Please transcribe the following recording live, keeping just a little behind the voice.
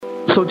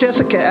So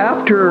Jessica,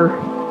 after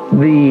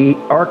the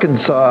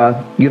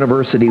Arkansas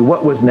University,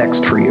 what was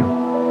next for you?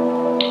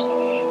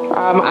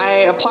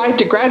 I applied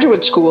to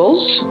graduate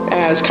schools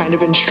as kind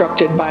of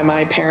instructed by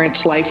my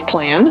parents' life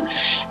plan,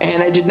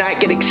 and I did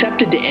not get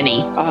accepted to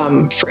any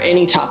for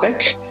any topic.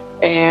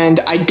 And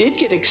I did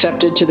get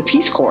accepted to the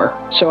Peace Corps.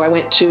 So I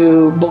went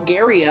to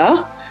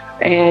Bulgaria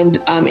and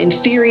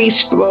in theory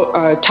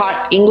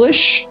taught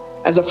English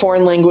as a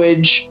foreign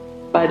language,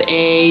 but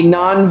a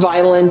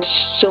nonviolent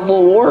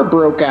civil war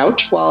broke out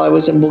while I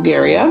was in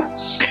Bulgaria.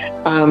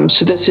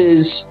 So this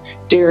is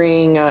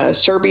during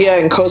Serbia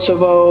and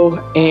Kosovo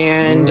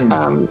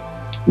and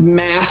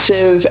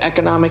massive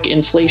economic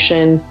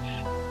inflation.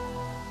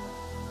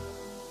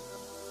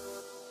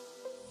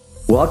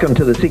 Welcome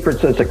to the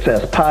Secrets of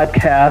Success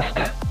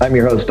podcast. I'm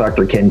your host,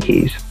 Dr. Ken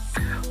Keys.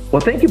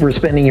 Well, thank you for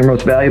spending your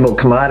most valuable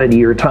commodity,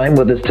 your time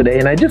with us today.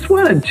 And I just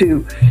wanted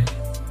to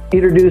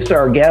introduce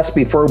our guest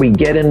before we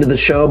get into the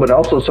show, but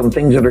also some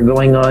things that are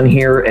going on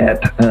here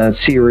at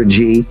Sierra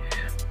G.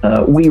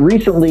 We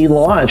recently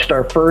launched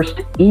our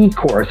first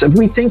e-course. If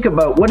we think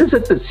about what is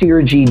it that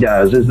Sierra G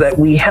does, is that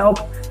we help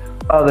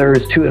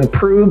others to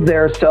improve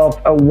their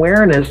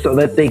self-awareness so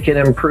that they can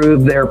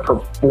improve their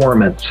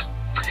performance.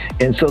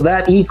 And so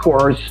that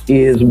e-course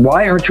is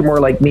Why Aren't You More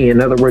Like Me? In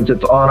other words,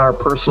 it's on our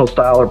personal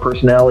style or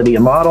personality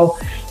model.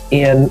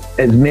 And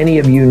as many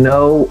of you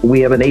know, we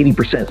have an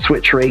 80%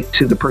 switch rate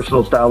to the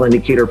personal style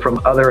indicator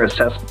from other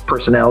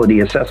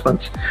personality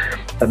assessments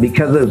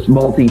because it's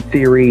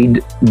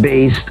multi-theoried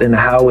based and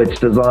how it's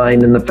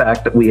designed and the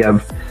fact that we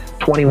have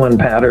 21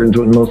 patterns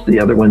when most of the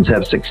other ones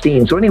have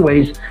 16. So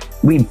anyways,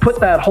 we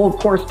put that whole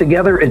course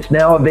together. It's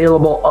now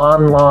available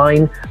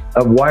online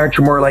of Why Aren't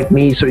You More Like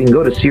Me? So you can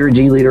go to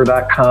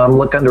SierraGleader.com,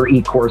 look under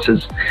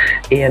e-courses,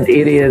 and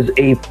it is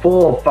a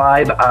full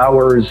 5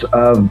 hours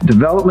of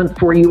development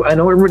for you. I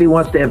know everybody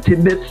wants to have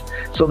tidbits,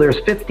 so there's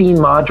 15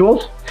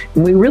 modules,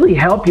 and we really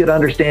help you to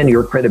understand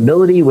your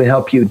credibility. We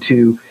help you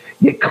to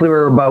get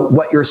clearer about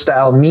what your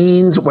style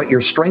means, what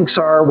your strengths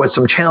are, what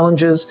some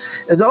challenges,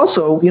 and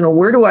also,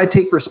 where do I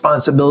take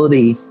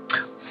responsibility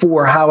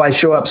for how I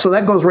show up? So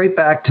that goes right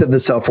back to the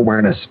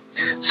self-awareness.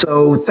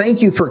 So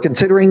thank you for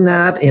considering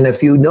that. And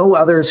if you know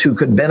others who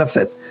could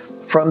benefit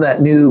from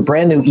that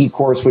brand new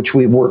e-course, which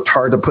we've worked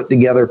hard to put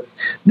together,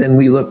 then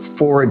we look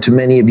forward to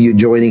many of you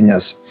joining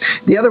us.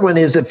 The other one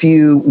is if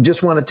you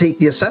just want to take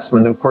the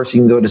assessment, of course,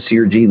 you can go to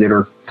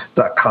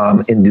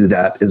SierraGleader.com and do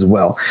that as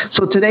well.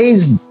 So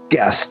today's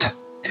guest,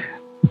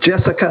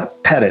 Jessica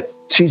Pettit.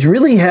 She's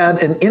really had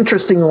an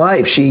interesting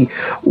life. She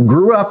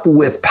grew up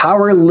with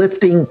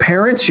powerlifting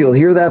parents. You'll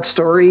hear that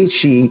story.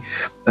 She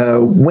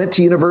went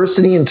to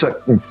university and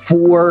took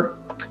 4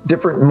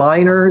 different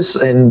minors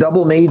and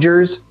double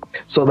majors.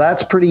 So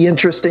that's pretty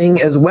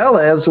interesting, as well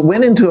as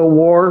went into a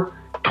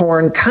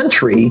war-torn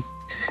country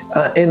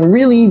and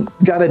really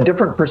got a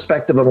different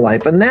perspective of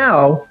life. And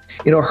now,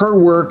 her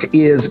work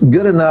is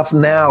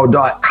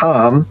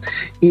goodenoughnow.com,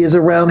 is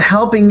around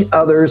helping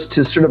others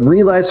to sort of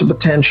realize the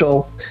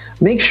potential,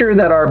 make sure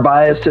that our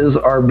biases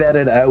are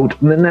vetted out,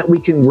 and then that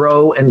we can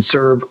grow and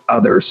serve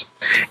others.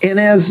 And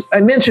as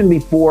I mentioned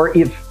before,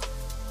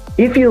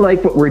 if you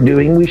like what we're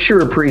doing, we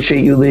sure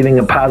appreciate you leaving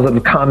a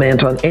positive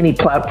comment on any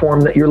platform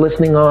that you're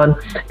listening on,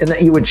 and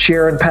that you would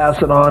share and pass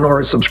it on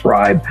or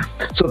subscribe.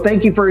 So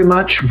thank you very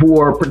much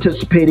for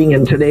participating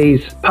in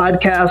today's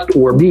podcast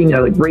or being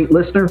a great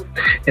listener.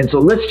 And so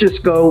let's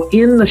just go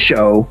in the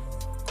show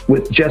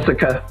with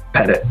Jessica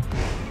Pettit.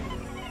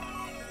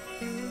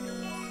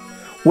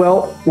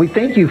 Well, we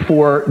thank you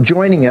for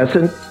joining us.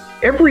 And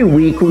every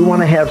week we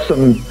want to have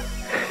some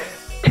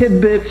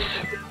tidbits,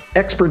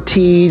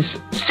 expertise,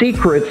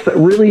 secrets that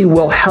really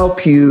will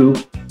help you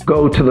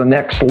go to the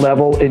next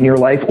level in your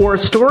life, or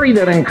a story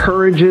that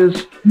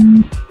encourages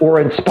or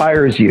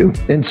inspires you.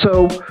 And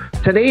so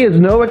today is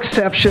no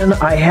exception.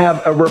 I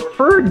have a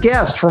referred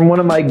guest from one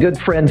of my good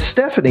friends,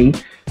 Stephanie,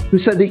 who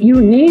said that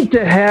you need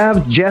to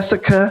have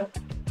Jessica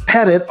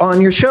Pettit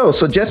on your show.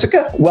 So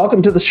Jessica,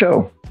 welcome to the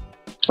show.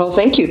 Well,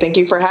 thank you. Thank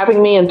you for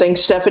having me, and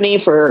thanks,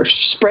 Stephanie, for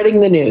spreading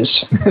the news.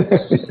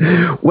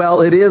 Well,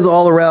 it is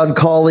all around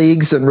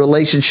colleagues and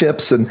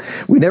relationships, and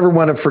we never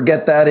want to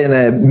forget that in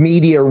a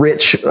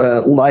media-rich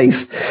life.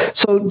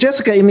 So,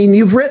 Jessica,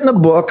 you've written a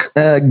book,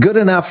 Good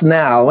Enough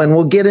Now, and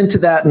we'll get into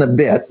that in a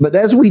bit. But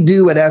as we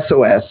do at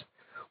SOS,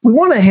 we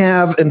want to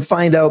have and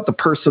find out the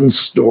person's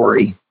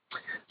story.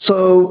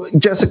 So,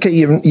 Jessica,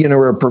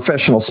 you're a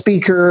professional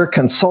speaker,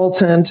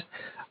 consultant,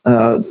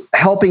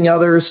 helping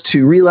others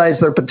to realize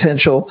their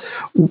potential.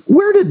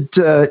 Where did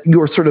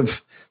your sort of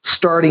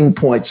starting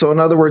point? So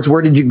in other words,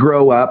 where did you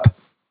grow up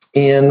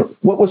and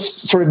what was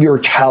sort of your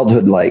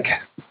childhood like?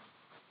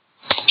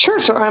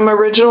 Sure. So I'm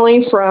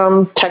originally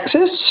from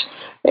Texas,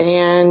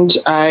 and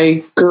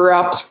I grew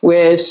up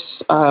with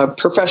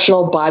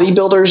professional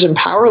bodybuilders and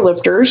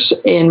powerlifters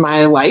in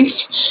my life.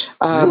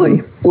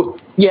 Really?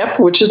 Yep,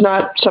 which is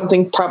not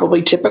something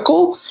probably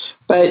typical,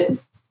 but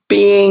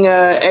being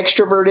an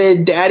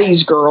extroverted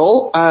daddy's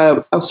girl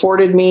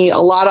afforded me a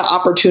lot of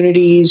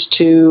opportunities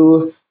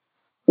to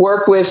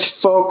work with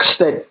folks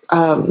that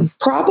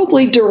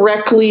probably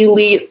directly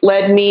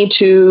led me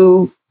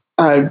to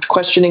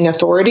questioning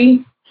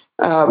authority,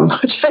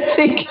 which I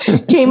think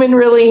came in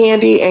really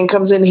handy and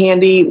comes in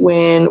handy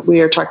when we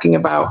are talking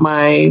about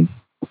my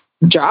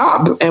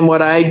job and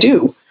what I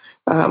do.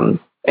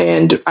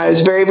 And I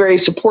was very,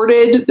 very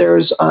supported.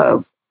 There's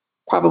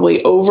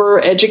probably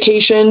over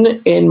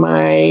education in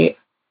my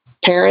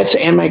parents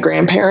and my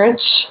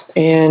grandparents.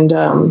 And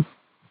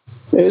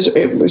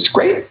it was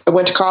great. I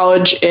went to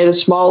college at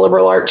a small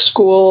liberal arts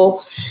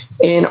school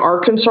in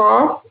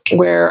Arkansas,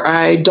 where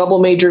I double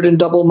majored and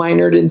double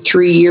minored in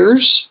 3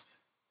 years,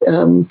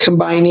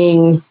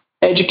 combining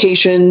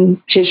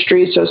education,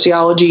 history,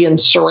 sociology,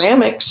 and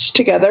ceramics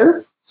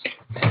together.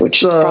 Which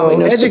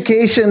so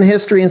education,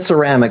 history, and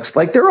ceramics,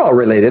 like they're all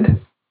related.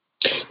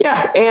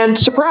 Yeah, and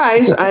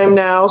surprise, I'm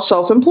now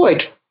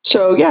self-employed.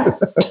 So yeah.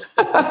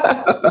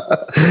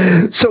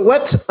 So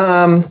what's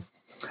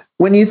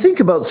when you think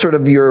about sort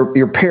of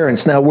your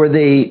parents now, were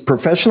they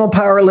professional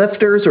power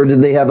lifters, or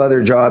did they have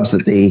other jobs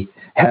that they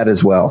had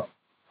as well?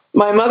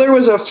 My mother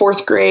was a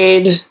fourth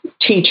grade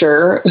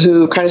teacher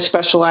who kind of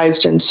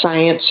specialized in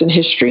science and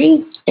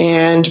history.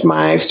 And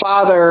my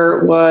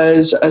father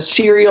was a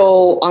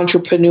serial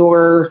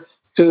entrepreneur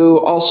who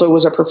also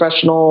was a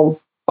professional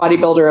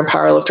bodybuilder and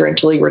powerlifter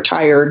until he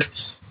retired.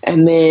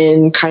 And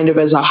then kind of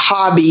as a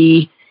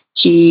hobby,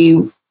 he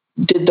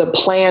did the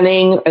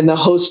planning and the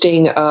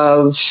hosting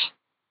of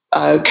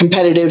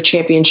competitive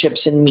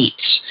championships and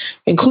meets,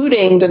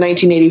 including the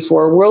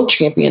 1984 World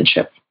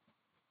Championship.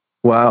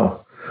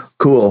 Wow.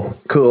 Cool.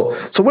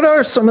 So what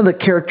are some of the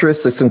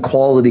characteristics and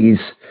qualities,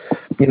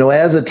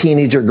 as a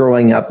teenager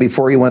growing up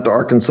before you went to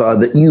Arkansas,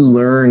 that you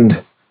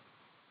learned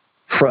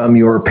from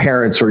your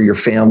parents or your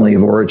family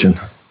of origin?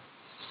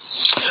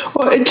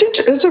 Well,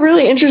 it's a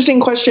really interesting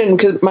question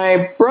because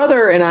my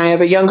brother and I have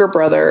a younger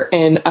brother,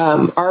 and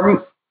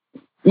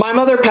my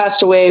mother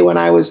passed away when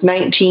I was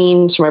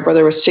 19, so my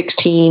brother was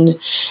 16,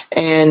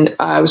 and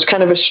I was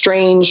kind of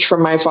estranged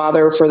from my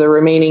father for the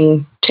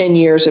remaining 10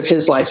 years of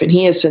his life, and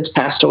he has since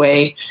passed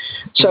away.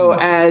 So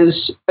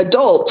as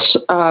adults,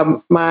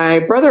 my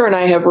brother and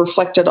I have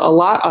reflected a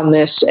lot on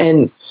this,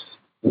 and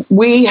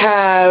we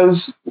have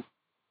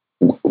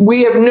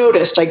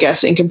noticed, I guess,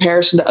 in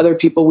comparison to other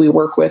people we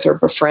work with or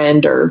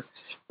befriend or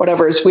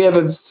whatever, is we have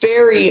a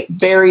very,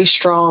 very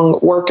strong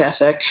work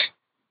ethic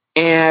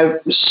and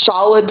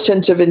solid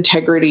sense of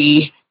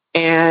integrity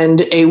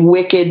and a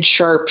wicked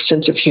sharp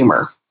sense of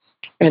humor.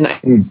 And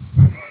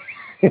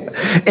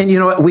and you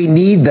know what? We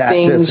need that,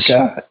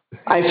 Jessica.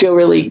 I feel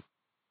really,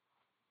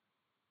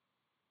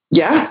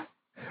 yeah.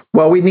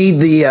 Well, we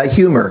need the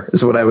humor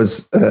is what I was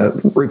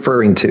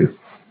referring to.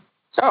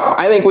 Oh,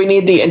 I think we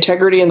need the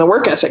integrity and the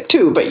work ethic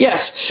too. But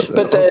yes,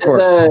 but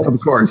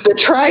the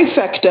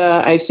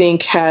trifecta, I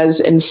think, has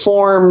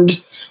informed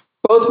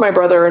both my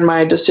brother and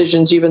my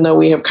decisions, even though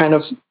we have kind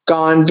of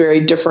gone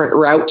very different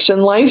routes in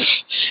life.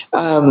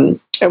 And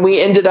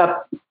we ended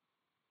up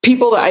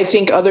people that I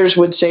think others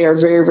would say are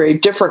very, very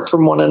different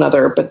from one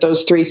another. But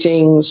those three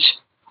things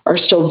are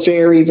still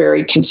very,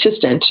 very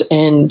consistent.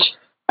 And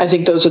I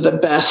think those are the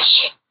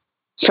best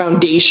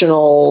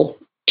foundational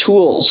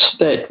tools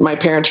that my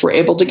parents were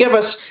able to give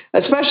us,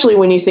 especially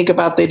when you think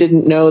about they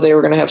didn't know they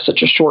were going to have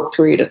such a short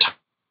period of time.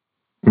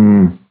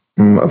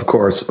 Of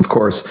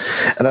course.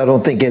 And I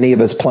don't think any of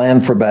us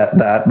planned for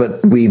that,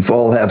 but we've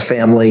all had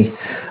family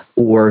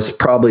or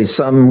probably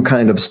some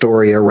kind of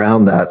story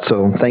around that.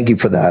 So thank you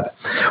for that.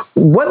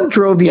 What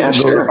drove you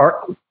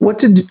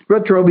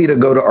what drove you to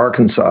go to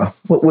Arkansas?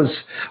 What was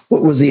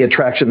the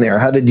attraction there?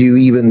 How did you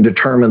even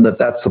determine that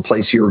that's the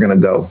place you were going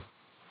to go?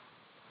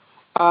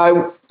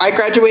 I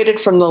graduated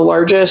from the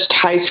largest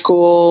high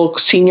school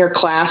senior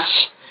class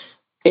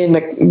in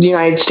the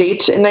United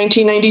States in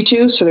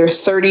 1992. So there are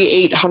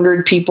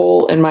 3,800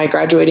 people in my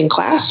graduating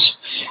class,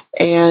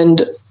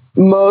 and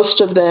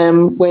most of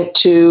them went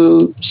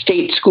to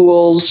state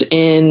schools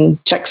in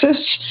Texas.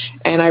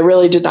 And I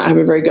really did not have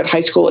a very good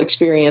high school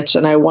experience,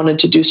 and I wanted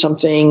to do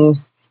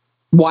something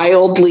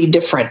wildly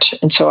different.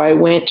 And so I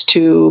went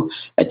to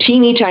a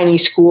teeny tiny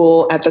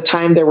school. At the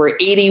time, there were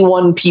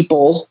 81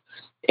 people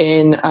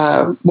in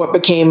what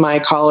became my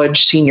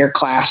college senior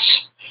class.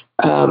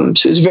 So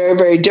it was very,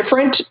 very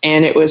different,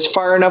 and it was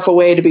far enough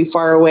away to be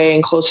far away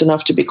and close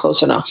enough to be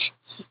close enough.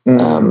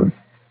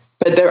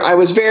 But I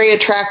was very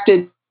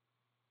attracted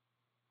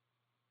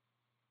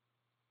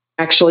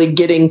actually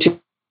getting to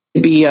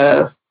be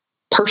a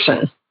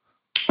person.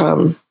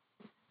 And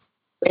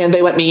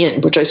they let me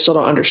in, which I still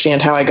don't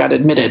understand how I got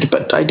admitted,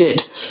 but I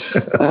did.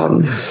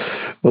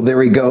 Well, there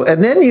we go.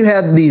 And then you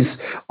had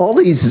all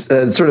these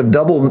sort of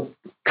double,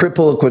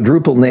 triple,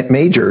 quadruple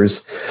majors.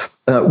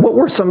 What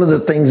were some of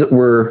the things that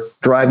were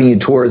driving you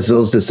towards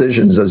those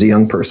decisions as a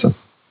young person?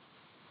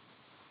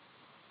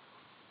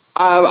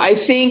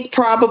 I think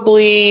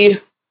probably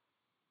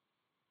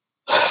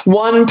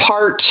one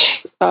part,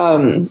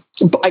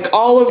 like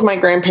all of my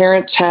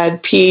grandparents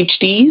had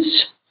PhDs,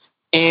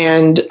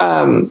 and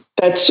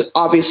that's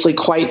obviously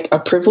quite a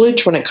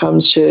privilege when it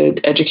comes to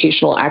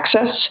educational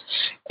access.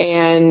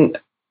 And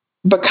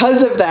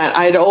because of that,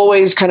 I'd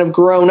always kind of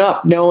grown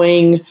up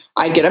knowing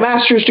I'd get a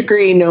master's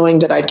degree, knowing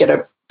that I'd get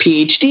a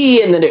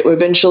PhD, and that it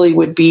eventually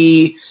would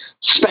be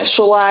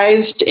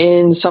specialized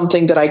in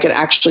something that I could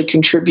actually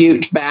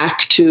contribute back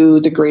to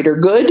the greater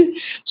good.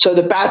 So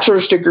the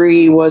bachelor's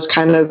degree was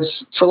kind of,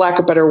 for lack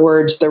of better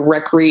words, the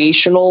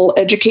recreational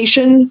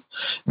education.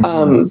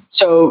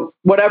 So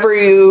what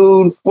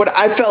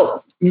I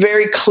felt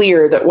very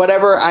clear that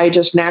whatever I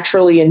just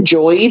naturally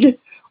enjoyed,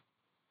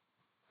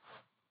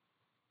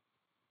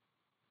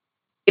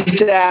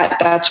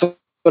 that's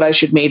what I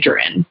should major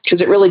in, because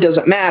it really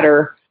doesn't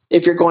matter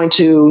if you're going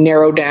to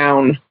narrow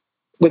down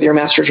with your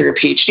master's or your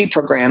PhD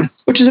program,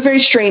 which is a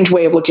very strange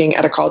way of looking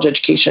at a college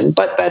education,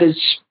 but that is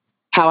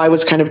how I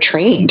was kind of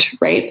trained,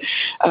 right?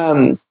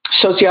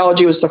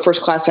 Sociology was the first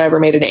class I ever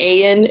made an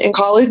A in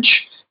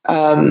college.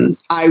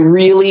 I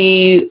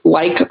really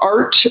like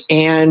art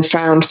and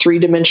found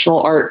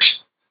three-dimensional art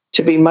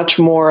to be much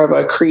more of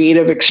a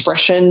creative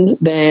expression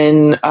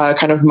than a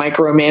kind of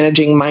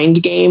micromanaging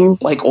mind game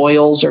like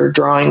oils or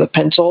drawing with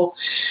pencil.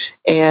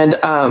 And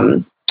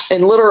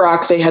in Little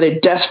Rock, they had a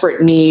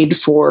desperate need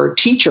for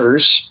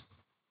teachers,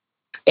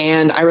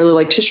 and I really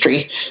liked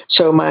history.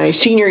 So my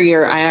senior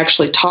year, I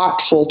actually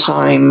taught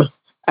full-time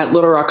at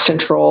Little Rock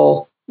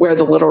Central, where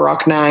the Little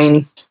Rock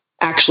Nine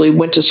actually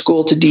went to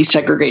school to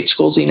desegregate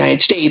schools in the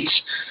United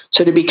States.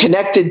 So to be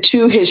connected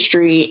to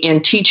history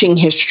and teaching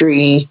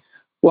history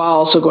while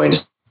also going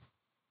to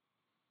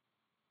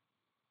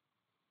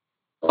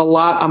a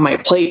lot on my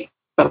plate,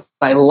 but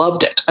I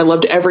loved it. I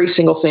loved every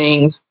single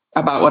thing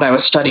about what I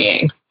was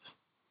studying.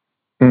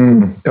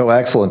 Oh,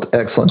 excellent.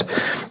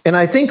 And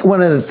I think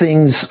one of the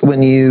things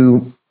when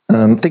you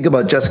think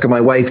about Jessica, my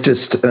wife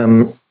just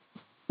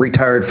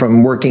retired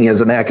from working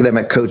as an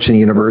academic coach in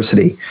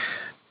university.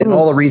 And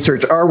all the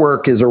research, our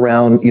work is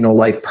around,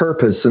 life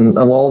purpose. And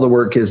all the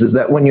work is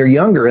that when you're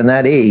younger in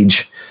that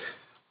age,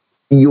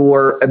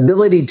 your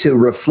ability to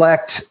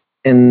reflect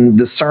and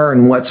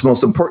discern what's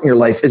most important in your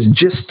life is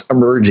just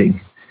emerging.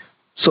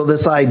 So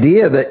this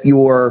idea that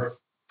your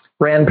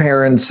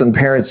grandparents and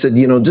parents said,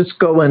 just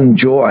go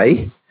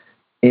enjoy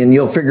and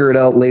you'll figure it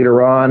out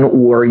later on,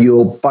 or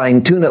you'll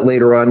fine tune it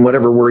later on,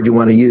 whatever word you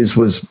want to use,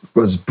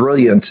 was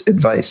brilliant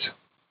advice.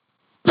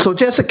 So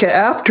Jessica,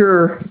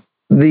 after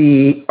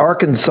the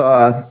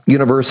Arkansas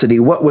University,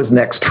 what was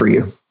next for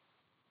you?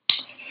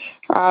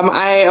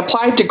 I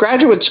applied to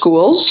graduate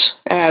schools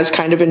as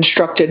kind of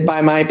instructed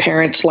by my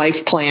parents'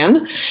 life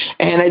plan,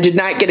 and I did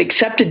not get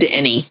accepted to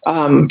any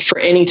for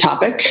any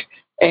topic.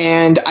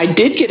 And I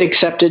did get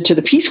accepted to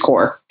the Peace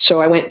Corps.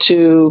 So I went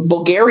to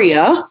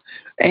Bulgaria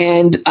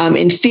and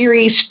in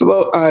theory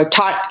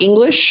taught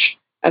English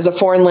as a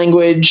foreign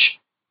language,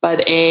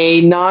 but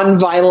a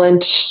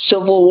nonviolent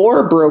civil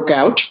war broke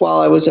out while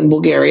I was in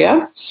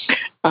Bulgaria.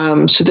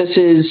 So this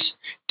is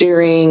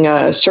during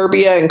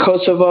Serbia and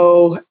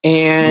Kosovo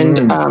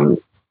and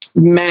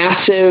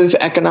massive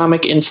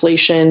economic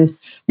inflation.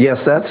 Yes,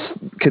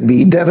 could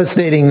be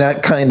devastating,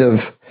 that kind of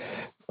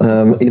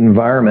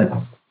environment.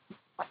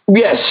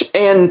 Yes,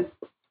 and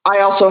I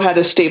also had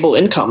a stable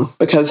income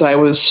because I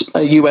was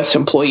a U.S.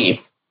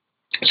 employee.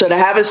 So to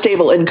have a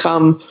stable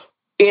income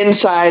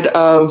inside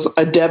of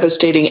a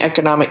devastating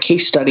economic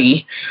case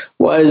study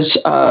was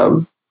a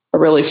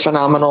really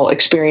phenomenal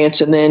experience.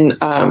 And then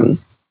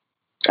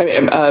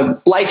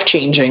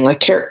life-changing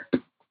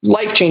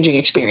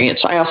experience.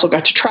 I also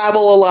got to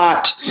travel a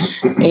lot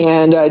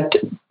and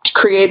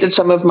created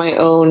some of my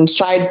own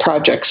side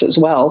projects as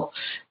well.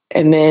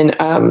 And then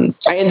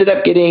I ended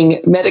up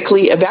getting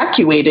medically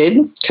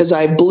evacuated because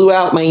I blew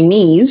out my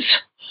knees.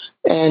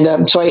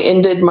 And so I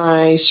ended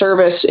my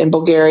service in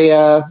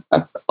Bulgaria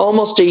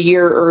almost a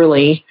year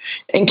early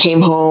and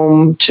came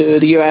home to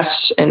the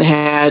U.S. and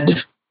had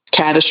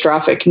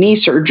catastrophic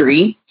knee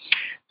surgery,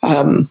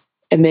 and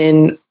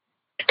then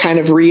kind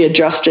of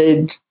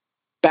readjusted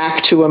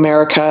back to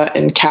America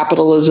and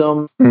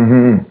capitalism.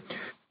 Mm-hmm.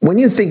 When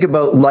you think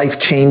about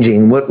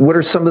life-changing, what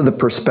are some of the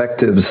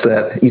perspectives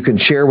that you can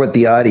share with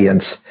the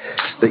audience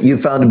that you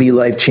found to be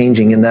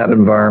life-changing in that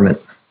environment?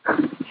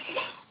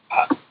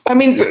 I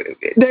mean,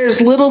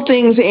 there's little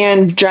things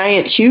and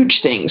giant, huge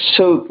things.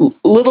 So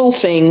little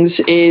things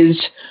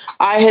is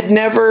I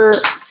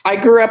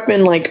grew up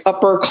in like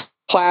upper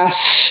class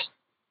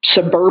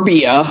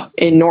suburbia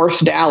in North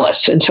Dallas.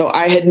 And so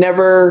I had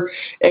never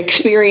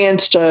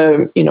experienced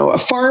a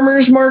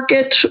farmer's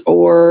market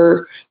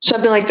or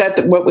something like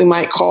that what we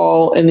might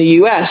call in the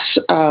U.S.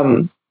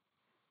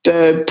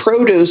 The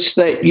produce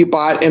that you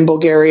bought in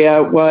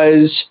Bulgaria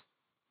was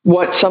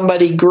what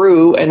somebody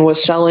grew and was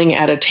selling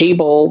at a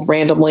table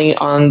randomly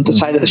on the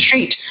side of the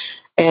street.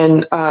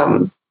 And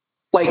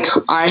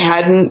I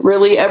hadn't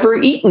really ever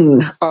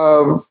eaten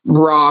a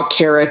raw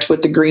carrot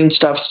with the green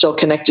stuff still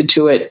connected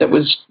to it that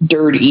was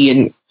dirty,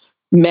 and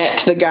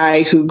met the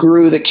guy who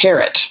grew the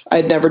carrot.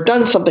 I'd never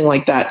done something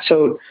like that.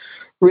 So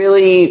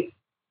really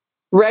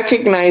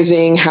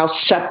recognizing how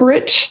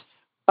separate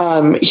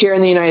here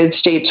in the United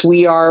States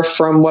we are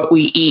from what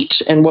we eat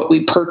and what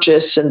we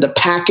purchase, and the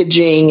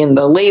packaging and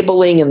the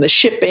labeling and the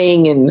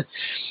shipping. And,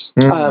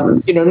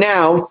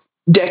 now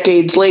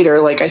decades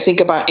later, like I think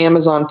about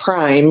Amazon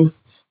Prime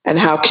and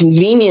how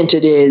convenient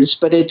it is,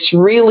 but it's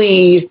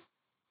really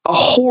a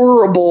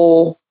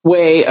horrible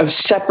way of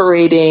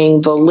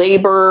separating the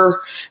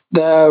labor,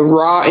 the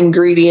raw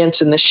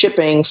ingredients, and the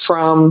shipping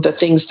from the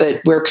things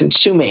that we're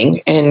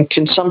consuming. And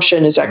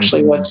consumption is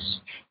actually what's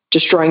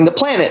destroying the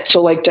planet.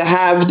 So, like, to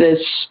have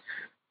this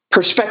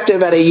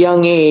perspective at a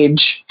young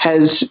age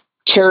has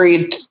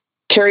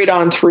carried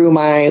on through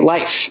my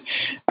life.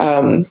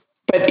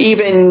 But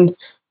even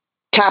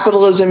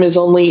capitalism is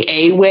only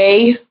a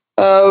way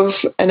of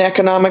an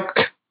economic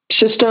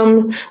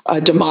system.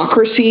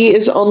 Democracy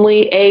is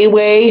only a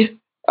way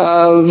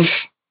of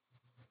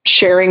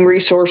sharing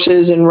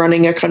resources and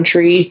running a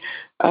country.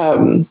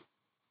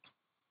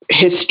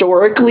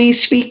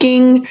 Historically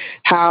speaking,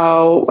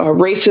 how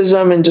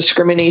racism and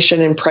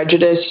discrimination and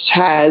prejudice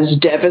has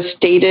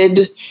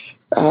devastated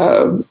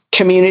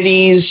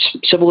communities,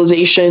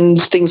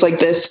 civilizations, things like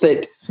this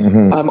that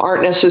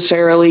aren't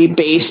necessarily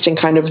based in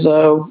kind of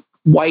the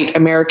white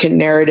American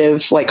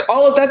narrative. Like,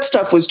 all of that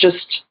stuff was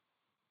just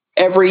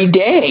every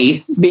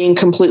day being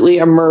completely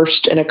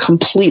immersed in a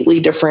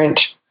completely different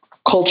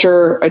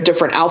culture, a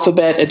different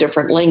alphabet, a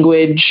different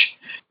language.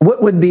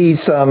 What would be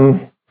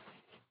some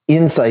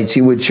insights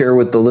you would share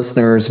with the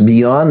listeners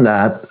beyond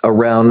that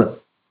around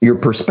your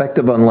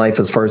perspective on life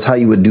as far as how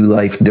you would do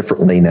life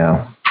differently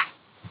now?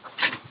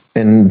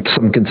 And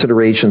some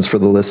considerations for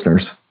the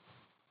listeners.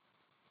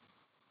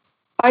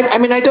 I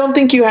mean, I don't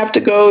think you have to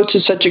go to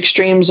such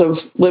extremes of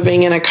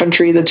living in a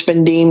country that's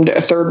been deemed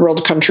a third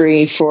world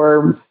country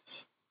for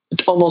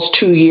almost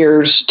 2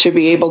 years to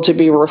be able to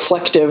be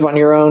reflective on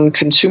your own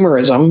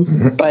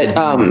consumerism. But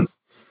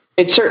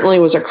it certainly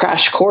was a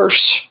crash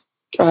course.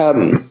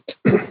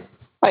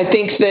 I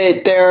think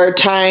that there are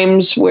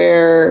times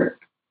where,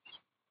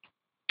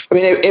 I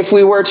mean, if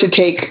we were to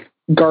take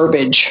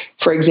garbage,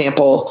 for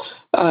example,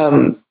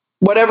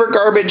 whatever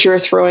garbage you're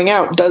throwing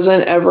out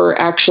doesn't ever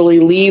actually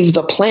leave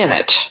the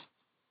planet.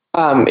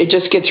 It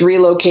just gets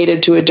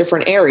relocated to a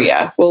different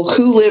area. Well,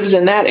 who lives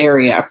in that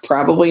area?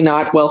 Probably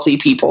not wealthy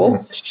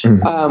people.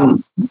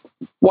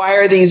 Why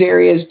are these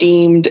areas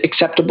deemed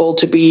acceptable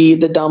to be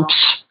the dumps?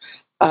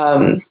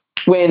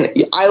 When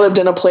I lived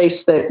in a place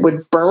that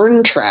would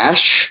burn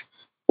trash,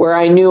 where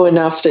I knew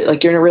enough that,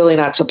 like, you're really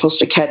not supposed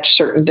to catch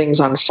certain things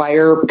on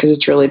fire because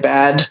it's really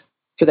bad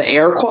for the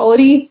air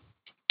quality,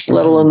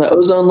 let alone the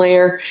ozone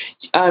layer.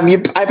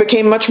 I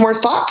became much more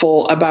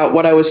thoughtful about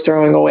what I was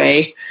throwing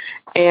away.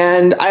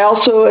 And I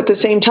also, at the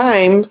same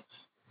time,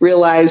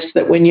 realized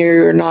that when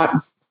you're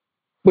not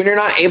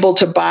able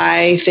to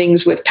buy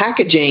things with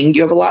packaging,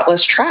 you have a lot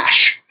less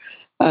trash.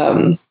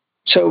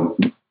 So,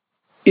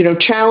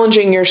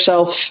 challenging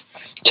yourself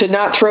to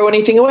not throw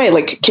anything away.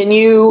 Like, can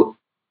you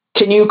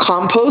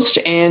compost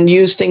and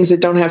use things that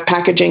don't have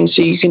packaging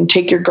so you can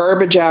take your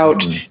garbage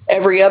out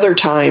every other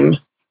time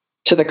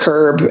to the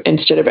curb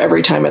instead of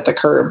every time at the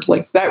curb?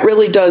 Like, that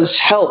really does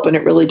help, and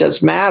it really does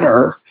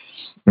matter.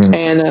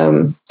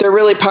 And they're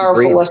really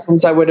powerful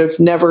lessons I would have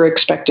never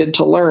expected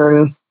to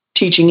learn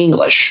teaching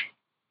English.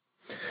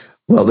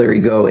 Well, there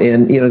you go.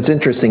 And, it's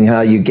interesting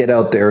how you get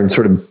out there and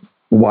sort of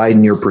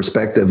widen your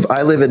perspective.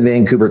 I live in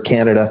Vancouver,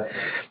 Canada.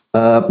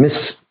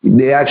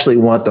 They actually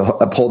want to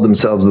uphold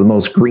themselves as the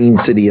most green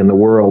city in the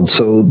world.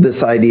 So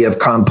this idea of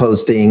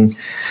composting,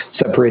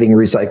 separating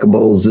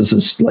recyclables, this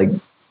is like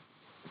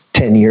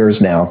 10 years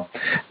now.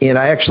 And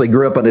I actually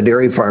grew up on a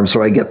dairy farm,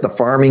 so I get the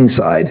farming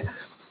side.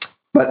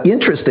 But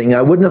interesting,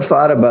 I wouldn't have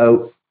thought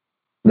about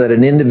that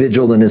an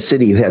individual in a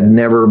city who had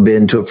never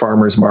been to a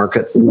farmer's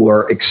market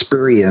or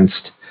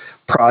experienced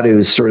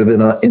produce sort of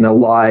in a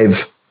live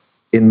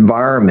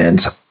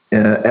environment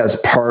as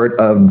part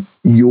of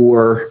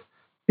your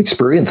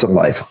experience in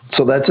life.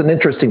 So that's an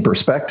interesting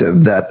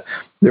perspective, that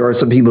there are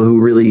some people who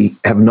really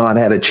have not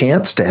had a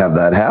chance to have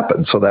that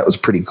happen. So that was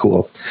pretty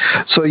cool.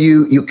 So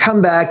you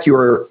come back,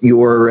 you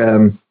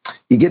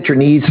get your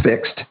knees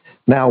fixed.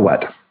 Now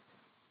what?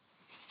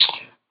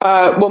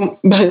 Well,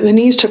 the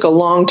knees took a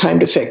long time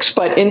to fix,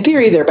 but in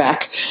theory, they're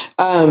back.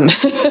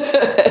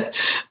 I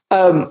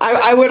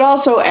would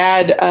also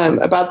add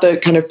about the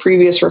kind of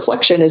previous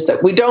reflection is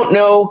that you don't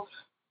know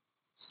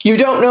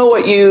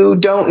what you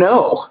don't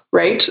know,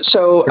 right?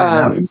 So,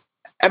 I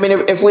mean,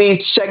 if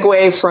we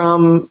segue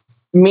from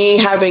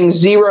me having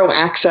zero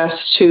access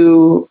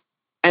to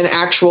an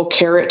actual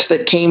carrot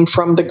that came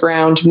from the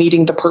ground,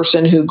 meeting the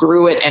person who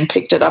grew it and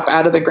picked it up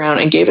out of the ground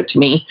and gave it to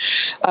me.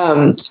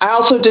 I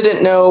also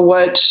didn't know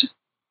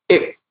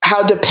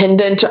how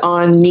dependent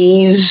on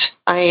knees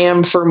I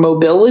am for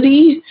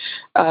mobility.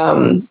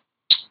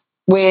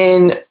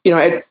 When,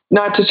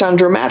 not to sound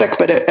dramatic,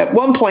 but at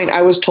one point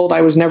I was told I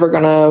was never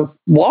going to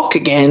walk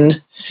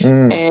again.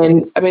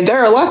 And I mean,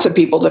 there are lots of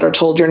people that are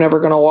told you're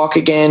never going to walk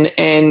again.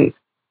 And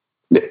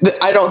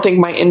I don't think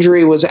my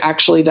injury was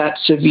actually that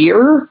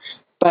severe.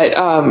 But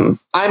I'm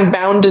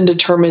bound and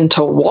determined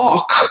to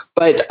walk,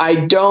 but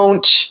I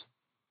don't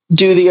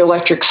do the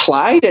electric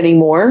slide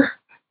anymore.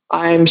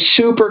 I'm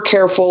super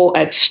careful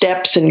at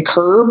steps and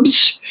curbs.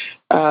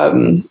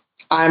 I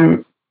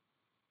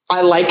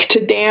I like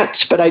to dance,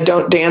 but I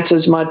don't dance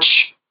as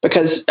much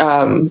because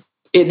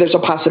there's a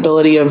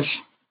possibility of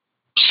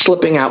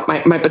slipping out.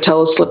 My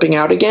patella is slipping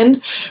out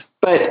again.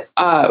 But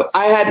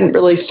I hadn't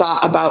really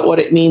thought about what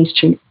it means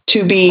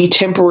to be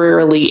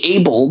temporarily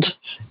abled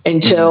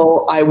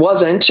until I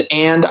wasn't,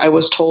 and I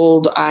was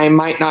told I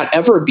might not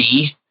ever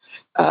be.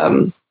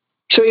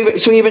 So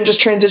even just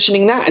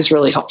transitioning that is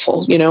really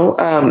helpful.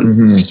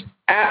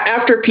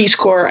 After Peace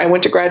Corps, I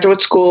went to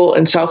graduate school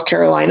in South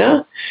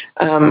Carolina.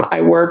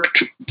 I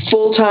worked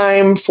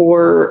full-time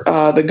for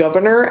the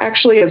governor,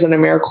 actually, as an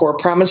AmeriCorps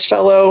Promise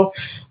Fellow.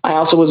 I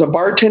also was a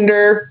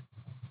bartender.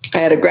 I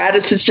had a grad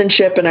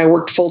assistantship, and I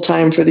worked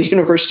full-time for the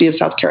University of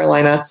South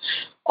Carolina,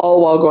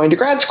 all while going to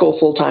grad school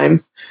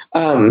full-time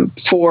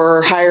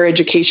for higher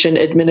education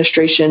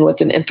administration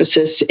with an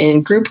emphasis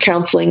in group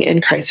counseling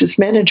and crisis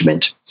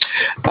management.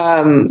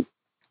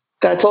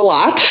 That's a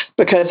lot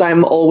because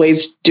I'm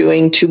always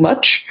doing too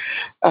much.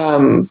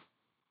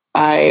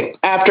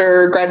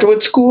 After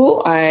graduate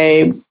school,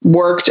 I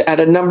worked at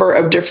a number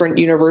of different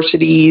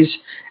universities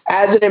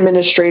as an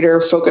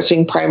administrator,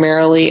 focusing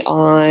primarily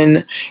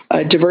on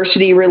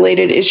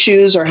diversity-related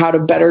issues or how to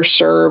better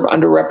serve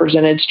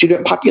underrepresented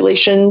student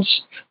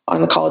populations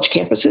on the college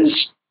campuses.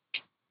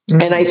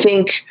 Mm-hmm. And I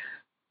think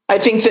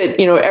that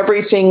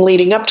everything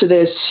leading up to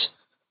this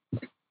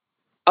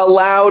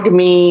allowed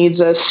me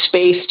the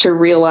space to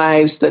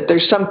realize that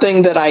there's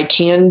something that I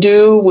can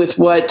do with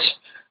what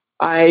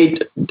I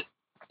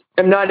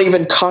am not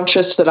even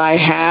conscious that I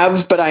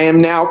have, but I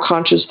am now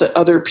conscious that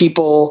other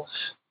people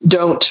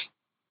don't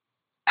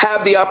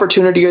have the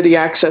opportunity or the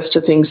access to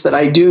things that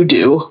I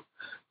do.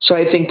 So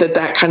I think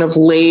that kind of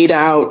laid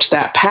out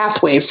that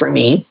pathway for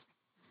me.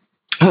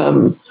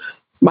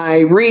 My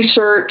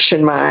research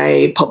and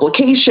my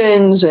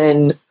publications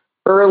and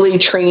early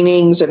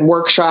trainings and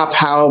workshop,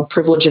 how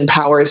privilege and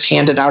power is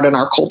handed out in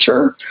our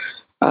culture.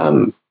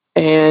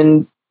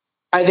 And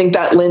I think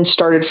that lens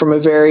started from a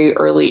very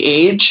early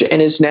age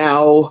and is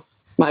now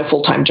my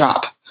full-time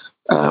job.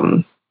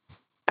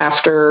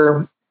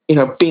 After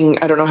being,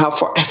 I don't know how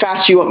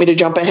fast you want me to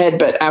jump ahead,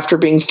 but after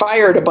being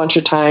fired a bunch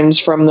of times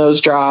from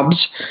those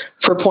jobs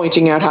for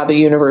pointing out how the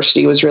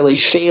university was really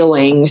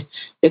failing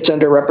its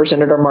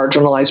underrepresented or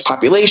marginalized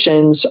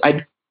populations,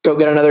 I'd go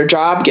get another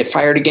job, get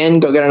fired again,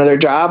 go get another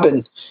job.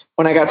 And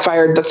when I got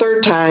fired the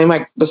third time,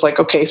 I was like,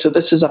 okay, so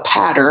this is a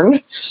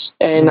pattern.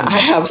 And I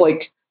have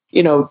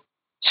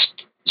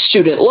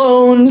student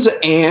loans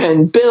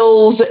and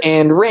bills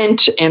and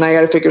rent, and I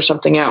got to figure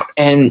something out.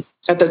 And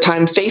at the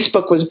time,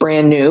 Facebook was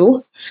brand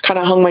new, kind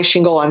of hung my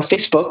shingle on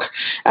Facebook.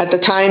 At the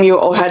time, you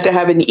had to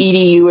have an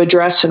EDU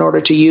address in order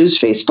to use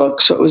Facebook.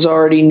 So it was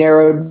already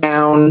narrowed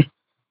down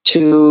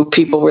to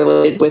people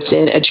related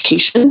within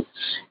education.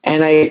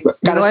 And I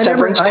got a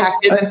severance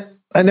package.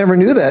 I never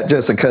knew that,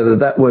 Jessica,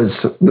 that was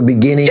the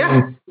beginning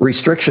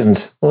restrictions.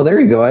 Well, there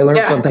you go. I learned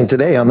something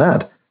today on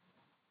that.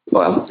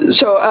 Well,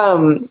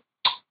 so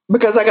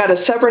because I got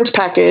a severance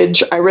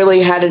package, I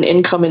really had an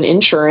income and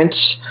insurance,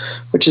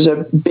 which is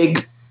a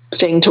big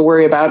thing to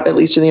worry about, at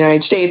least in the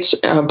United States,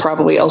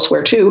 probably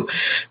elsewhere too.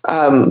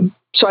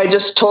 So I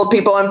just told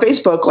people on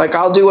Facebook,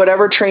 I'll do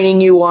whatever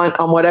training you want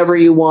on whatever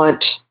you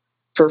want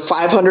for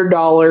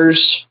 $500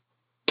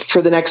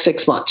 for the next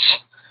 6 months.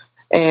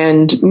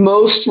 And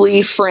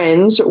mostly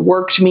friends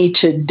worked me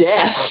to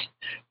death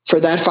for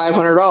that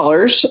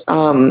 $500.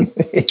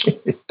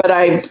 But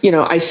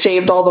I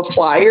saved all the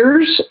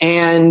flyers,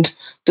 and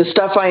the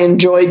stuff I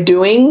enjoyed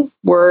doing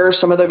were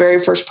some of the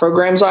very first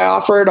programs I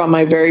offered on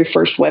my very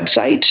first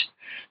website.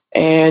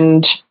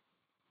 And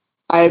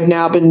I've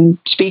now been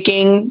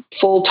speaking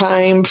full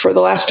time for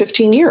the last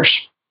 15 years.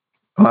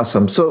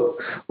 Awesome. So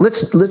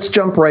let's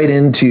jump right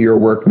into your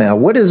work now.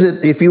 What is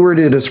it, if you were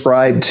to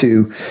describe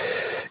to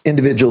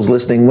individuals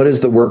listening, what is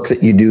the work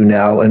that you do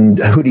now, and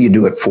who do you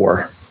do it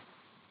for?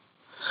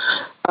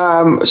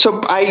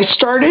 So I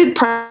started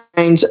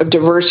kinds of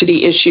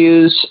diversity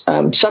issues,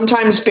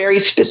 sometimes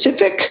very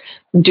specific,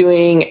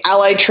 doing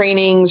ally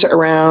trainings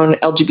around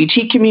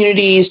LGBT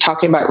communities,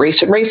 talking about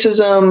race and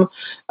racism,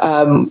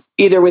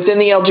 either within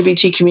the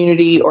LGBT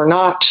community or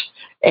not,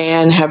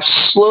 and have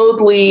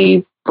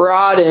slowly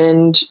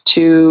broadened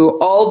to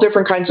all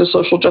different kinds of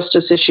social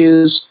justice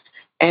issues,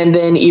 and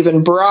then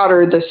even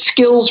broader, the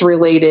skills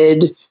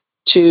related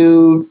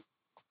to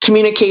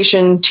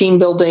communication, team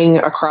building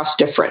across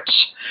difference.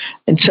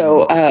 And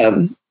so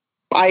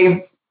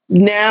I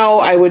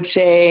would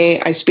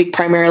say I speak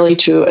primarily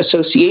to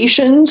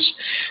associations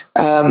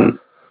on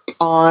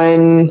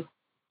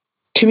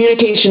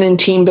communication and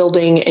team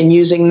building, and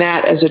using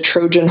that as a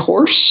Trojan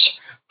horse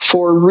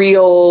for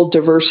real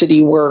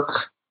diversity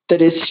work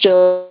that is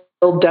still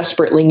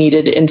desperately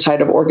needed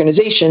inside of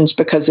organizations,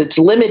 because it's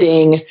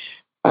limiting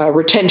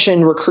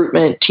retention,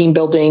 recruitment, team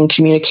building,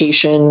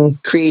 communication,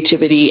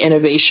 creativity,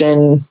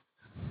 innovation,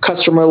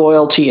 customer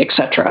loyalty,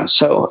 etc.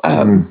 So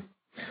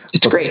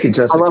it's great.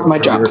 I love my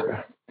job.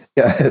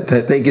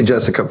 Thank you,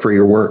 Jessica, for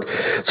your work.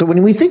 So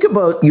when we think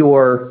about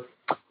your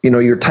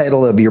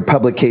title of your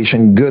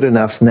publication, Good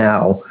Enough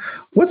Now,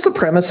 what's the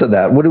premise of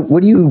that?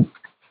 What do you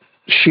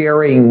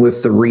sharing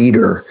with the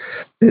reader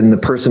and the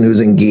person who's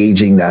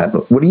engaging that?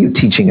 What are you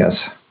teaching us?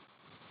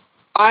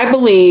 I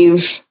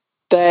believe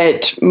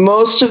that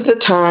most of the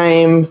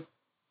time,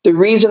 the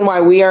reason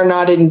why we are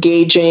not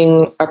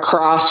engaging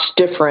across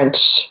difference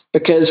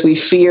because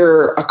we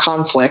fear a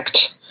conflict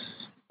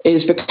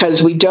is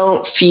because we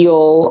don't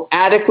feel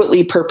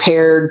adequately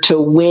prepared to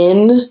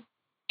win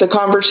the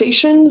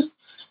conversation.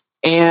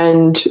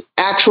 And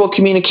actual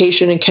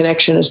communication and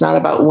connection is not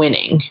about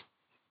winning.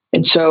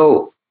 And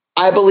so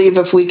I believe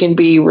if we can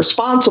be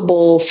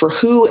responsible for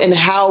who and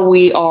how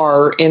we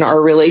are in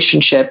our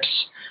relationships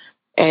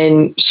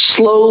and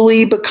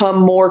slowly become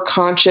more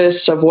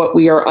conscious of what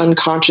we are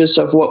unconscious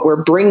of what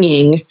we're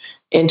bringing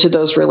into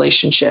those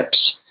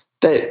relationships,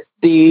 that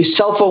the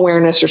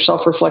self-awareness or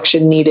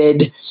self-reflection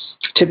needed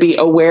to be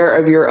aware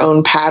of your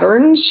own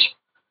patterns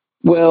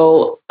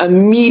will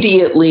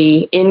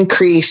immediately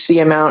increase the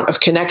amount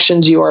of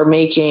connections you are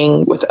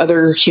making with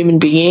other human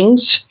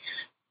beings.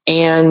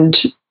 And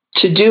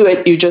to do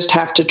it, you just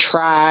have to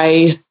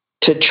try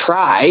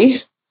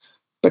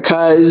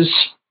because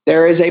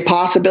there is a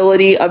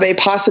possibility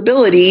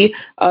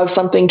of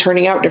something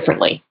turning out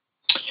differently.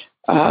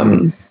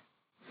 And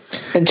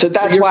so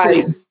that's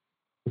why.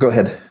 Go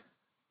ahead.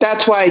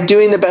 That's why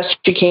doing the best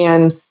you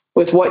can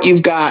with what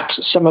you've got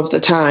some of the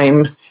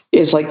time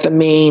is like the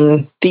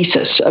main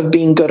thesis of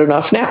being good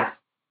enough now.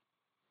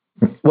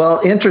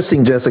 Well,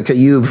 interesting, Jessica.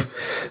 You've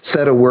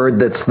said a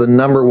word that's the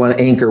number one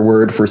anchor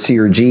word for C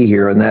or G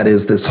here, and that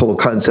is this whole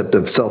concept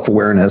of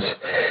self-awareness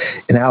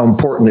and how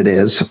important it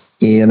is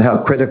and how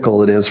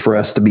critical it is for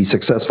us to be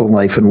successful in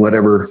life in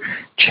whatever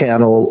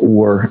channel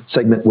or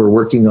segment we're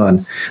working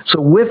on. So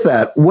with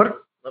that,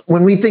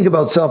 when we think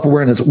about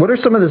self-awareness, what are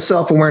some of the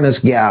self-awareness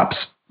gaps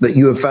that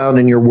you have found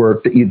in your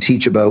work that you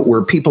teach about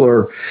where people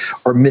are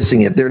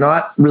missing it? They're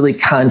not really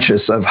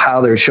conscious of how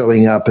they're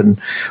showing up, and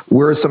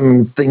where are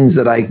some things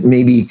that I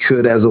maybe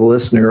could, as a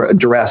listener,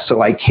 address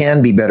so I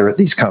can be better at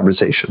these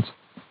conversations?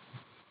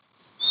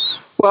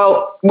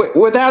 Well,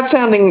 without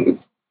sounding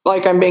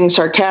like I'm being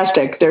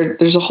sarcastic,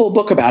 there's a whole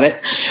book about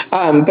it.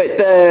 But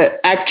the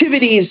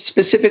activities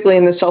specifically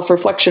in the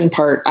self-reflection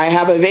part, I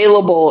have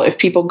available if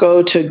people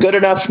go to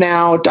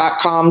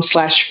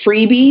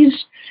goodenough.com/freebies,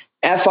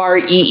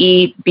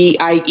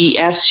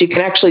 FREEBIES. You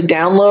can actually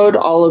download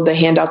all of the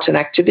handouts and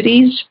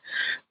activities.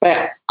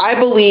 But I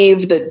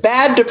believe that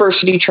bad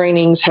diversity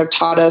trainings have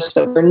taught us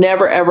that we're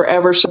never, ever,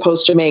 ever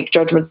supposed to make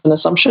judgments and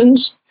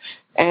assumptions.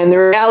 And the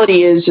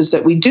reality is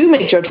that we do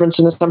make judgments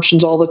and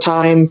assumptions all the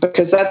time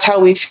because that's how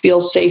we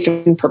feel safe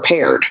and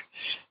prepared.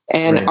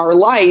 And right. Our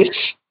life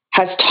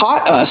has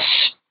taught us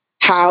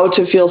how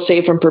to feel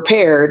safe and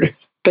prepared,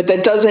 but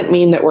that doesn't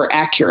mean that we're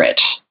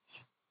accurate.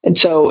 And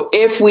so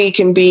if we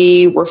can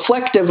be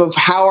reflective of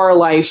how our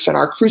life and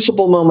our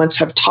crucible moments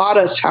have taught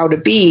us how to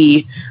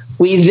be,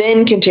 we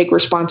then can take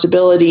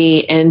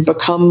responsibility and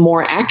become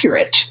more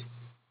accurate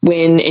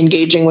when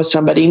engaging with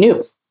somebody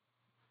new.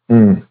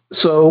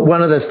 So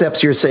one of the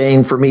steps you're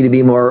saying for me to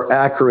be more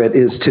accurate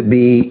is to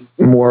be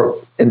more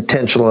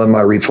intentional in my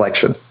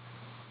reflection.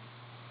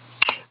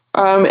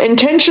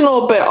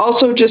 Intentional, but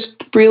also just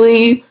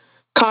really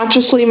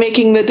consciously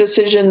making the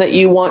decision that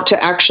you want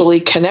to actually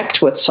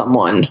connect with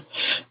someone.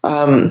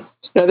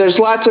 There's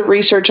lots of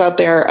research out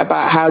there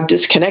about how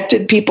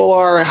disconnected people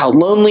are, how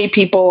lonely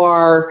people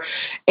are,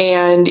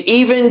 and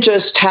even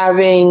just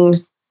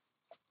having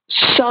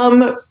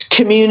some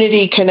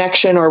community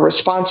connection or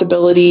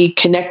responsibility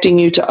connecting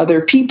you to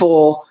other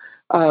people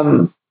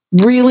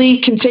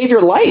really can save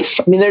your life.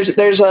 I mean,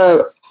 there's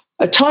a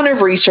ton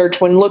of research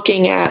when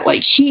looking at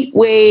like heat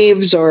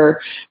waves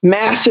or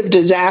massive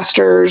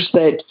disasters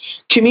that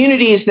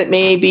communities that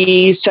may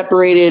be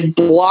separated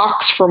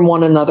blocks from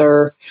one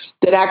another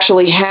that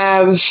actually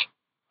have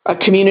a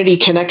community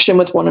connection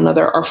with one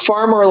another are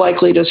far more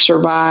likely to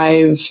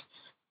survive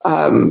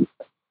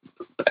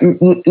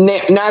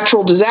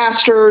natural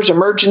disasters,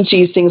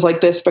 emergencies, things like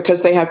this, because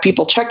they have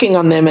people checking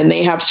on them and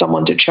they have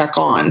someone to check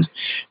on.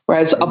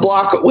 Whereas a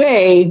block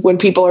away, when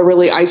people are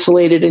really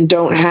isolated and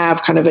don't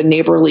have kind of a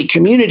neighborly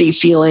community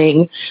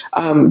feeling,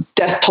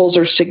 death tolls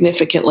are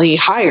significantly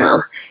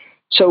higher.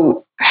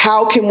 So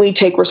how can we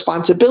take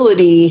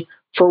responsibility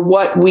for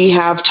what we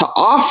have to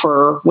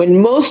offer when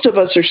most of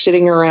us are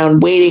sitting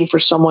around waiting for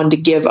someone to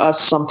give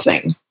us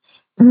something?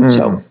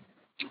 So.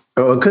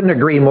 Oh, I couldn't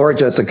agree more,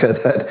 Jessica,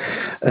 that,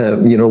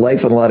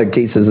 life in a lot of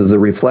cases is a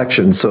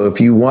reflection. So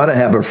if you want to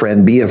have a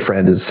friend, be a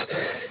friend is,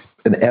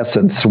 in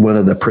essence, one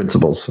of the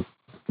principles. Do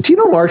you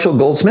know Marshall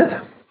Goldsmith?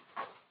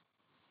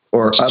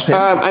 Or of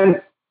him?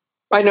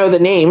 I know the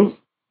name.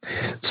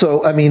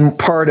 So, I mean,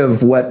 part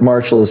of what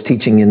Marshall is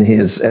teaching in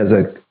his, as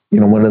a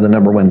one of the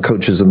number one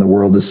coaches in the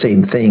world, the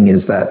same thing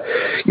is that,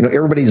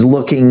 everybody's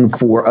looking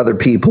for other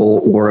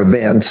people or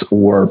events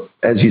or,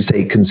 as you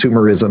say,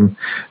 consumerism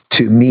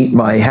to meet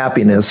my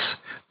happiness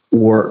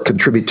or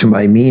contribute to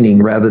my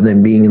meaning rather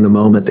than being in the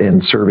moment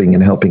and serving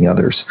and helping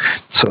others.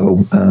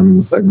 So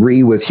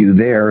agree with you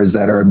there is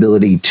that our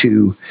ability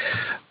to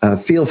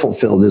feel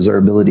fulfilled is our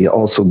ability to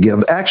also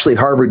give. Actually,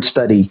 Harvard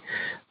study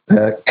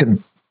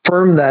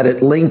confirm that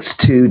it links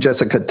to,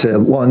 Jessica, to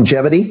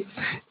longevity,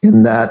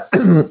 in that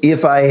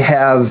if I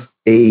have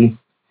a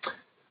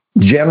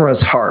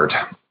generous heart,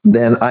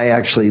 then I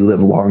actually live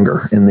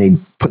longer. And they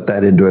put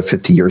that into a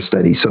 50-year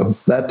study. So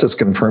that just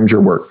confirms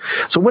your work.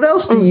 So what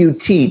else do you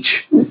teach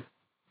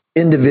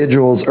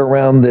individuals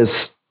around this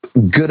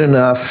good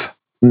enough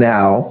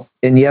now?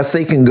 And yes,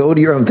 they can go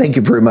to your own, thank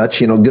you very much,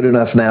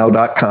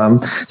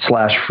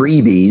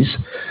 goodenoughnow.com/freebies.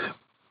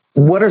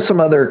 What are some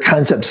other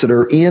concepts that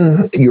are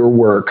in your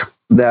work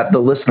that the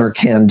listener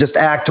can just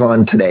act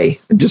on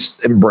today, just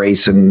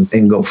embrace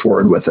and go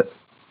forward with it?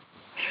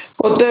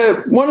 Well,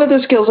 one of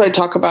the skills I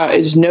talk about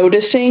is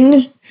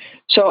noticing.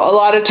 So a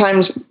lot of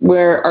times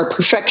where our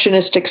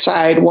perfectionistic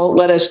side won't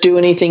let us do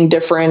anything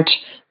different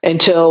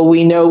until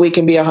we know we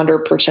can be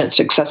 100%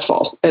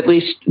 successful. At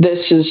least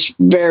this is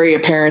very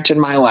apparent in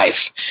my life.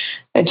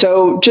 And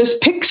so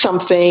just pick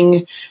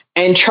something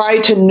and try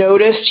to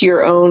notice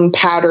your own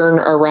pattern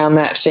around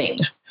that thing.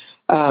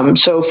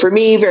 So for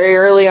me, very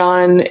early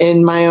on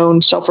in my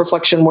own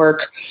self-reflection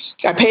work,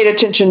 I paid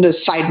attention to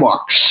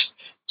sidewalks.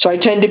 So I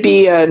tend to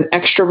be an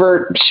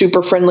extrovert,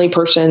 super friendly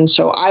person.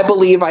 So I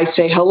believe I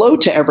say hello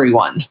to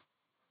everyone.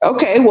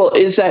 Okay, well,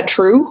 is that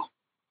true?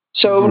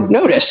 So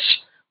notice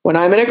when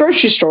I'm in a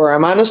grocery store,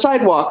 I'm on a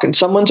sidewalk and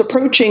someone's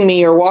approaching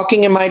me or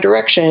walking in my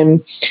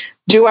direction,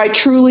 do I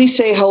truly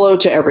say hello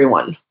to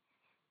everyone?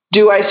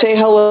 Do I say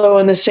hello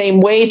in the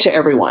same way to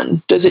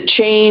everyone? Does it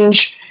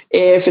change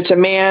if it's a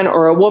man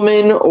or a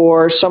woman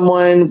or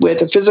someone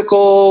with a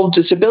physical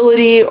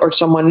disability or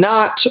someone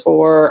not,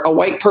 or a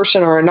white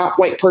person or a not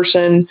white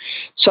person,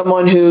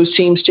 someone who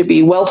seems to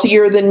be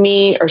wealthier than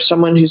me or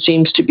someone who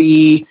seems to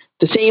be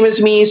the same as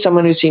me,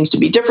 someone who seems to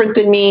be different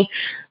than me?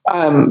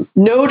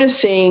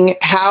 Noticing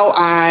how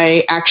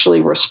I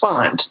actually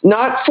respond,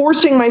 not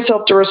forcing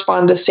myself to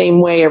respond the same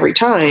way every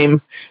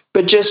time,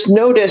 but just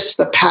notice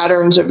the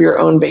patterns of your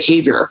own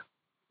behavior.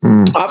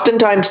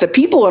 Oftentimes the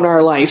people in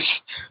our life,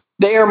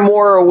 they are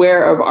more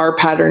aware of our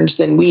patterns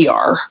than we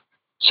are.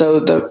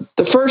 So the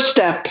first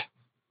step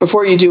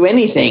before you do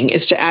anything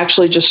is to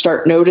actually just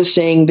start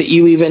noticing that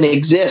you even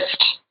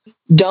exist.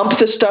 Dump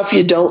the stuff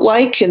you don't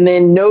like, and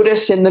then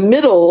notice in the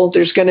middle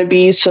there's going to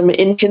be some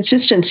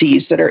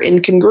inconsistencies that are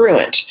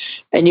incongruent,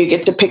 and you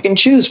get to pick and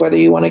choose whether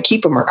you want to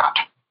keep them or not.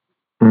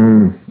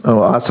 Oh,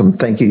 awesome.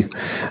 Thank you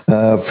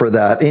for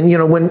that. And,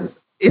 when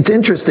it's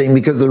interesting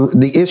because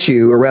the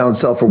issue around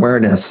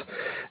self-awareness,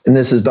 and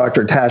this is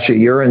Dr. Tasha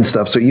Eurens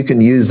stuff, so you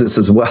can use this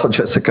as well,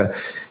 Jessica,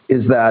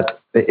 is that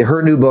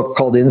her new book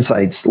called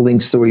Insights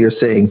links to what you're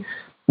saying.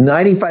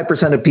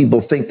 95% of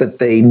people think that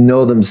they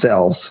know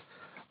themselves.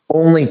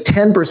 Only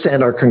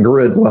 10% are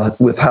congruent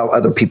with how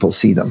other people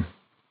see them.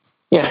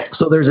 Yeah.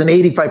 So there's an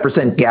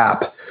 85%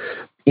 gap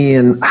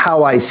in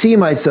how I see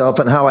myself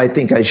and how I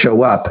think I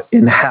show up,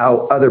 in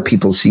how other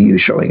people see you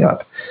showing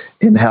up,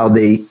 and how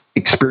they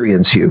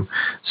experience you.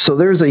 So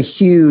there's a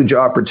huge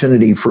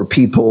opportunity for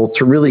people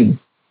to really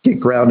get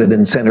grounded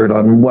and centered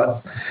on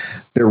what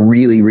they're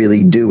really,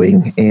 really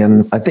doing.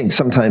 And I think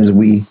sometimes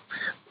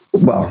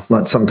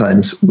not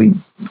sometimes, we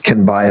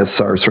can bias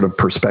our sort of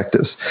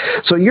perspectives.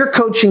 So you're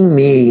coaching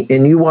me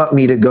and you want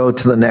me to go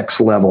to the next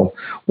level.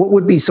 What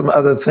would be some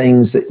other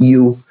things that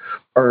you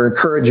are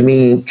encouraging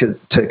me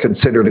to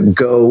consider to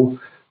go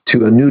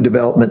to a new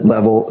development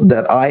level,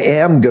 that I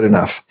am good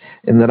enough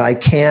and that I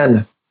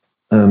can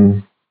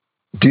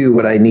do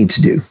what I need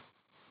to do?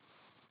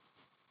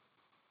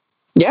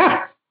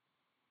 Yeah.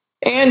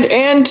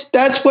 And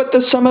that's what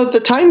the sum of the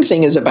time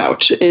thing is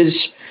about, is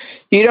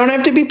you don't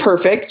have to be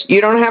perfect.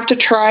 You don't have to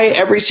try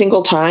every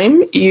single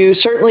time. You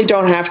certainly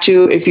don't have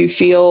to if you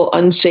feel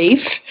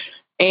unsafe.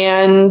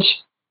 And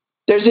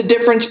there's a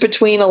difference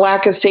between a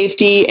lack of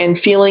safety and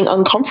feeling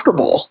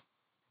uncomfortable.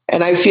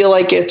 And I feel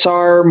like it's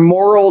our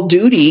moral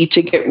duty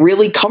to get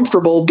really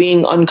comfortable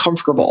being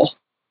uncomfortable.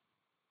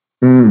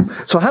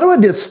 So how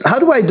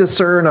do I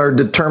discern or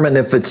determine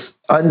if it's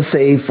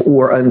unsafe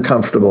or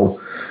uncomfortable?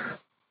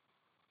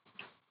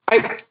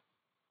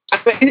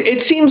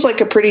 It seems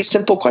like a pretty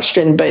simple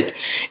question, but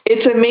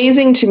it's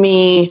amazing to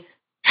me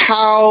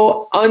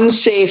how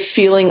unsafe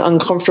feeling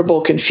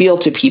uncomfortable can feel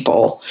to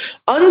people.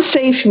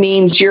 Unsafe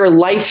means your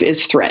life is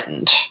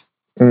threatened.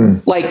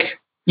 Like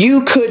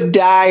you could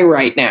die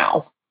right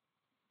now.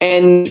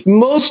 And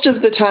most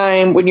of the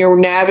time when you're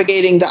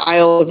navigating the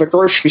aisle of a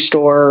grocery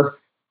store,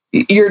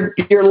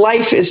 your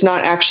life is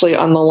not actually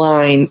on the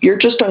line. You're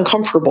just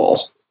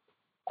uncomfortable.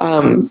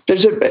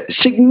 There's a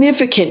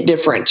significant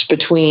difference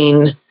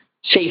between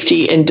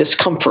safety and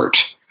discomfort.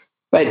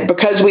 But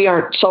because we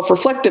aren't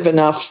self-reflective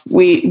enough,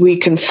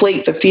 we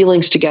conflate the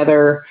feelings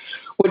together,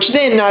 which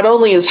then not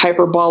only is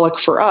hyperbolic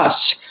for us,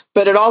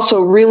 but it also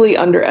really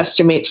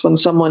underestimates when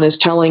someone is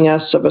telling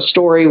us of a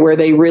story where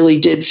they really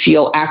did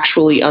feel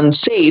actually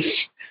unsafe.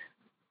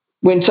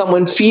 When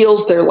someone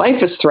feels their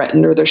life is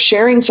threatened, or they're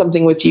sharing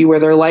something with you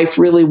where their life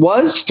really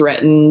was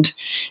threatened,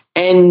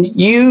 and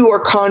you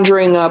are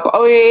conjuring up,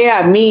 oh,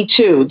 yeah, me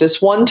too. This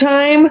one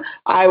time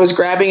I was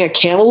grabbing a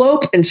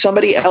cantaloupe and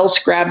somebody else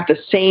grabbed the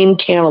same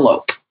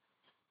cantaloupe.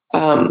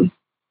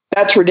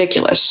 That's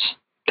ridiculous.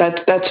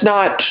 That's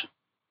not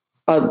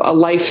a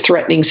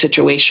life-threatening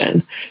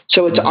situation.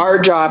 So it's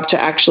our job to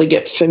actually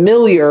get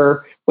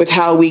familiar with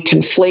how we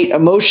conflate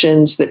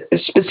emotions, that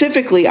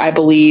specifically, I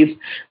believe,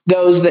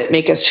 those that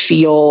make us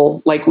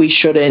feel like we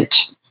shouldn't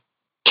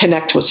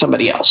connect with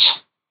somebody else.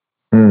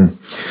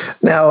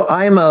 Now,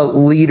 I'm a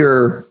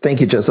leader.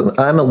 Thank you, Justin.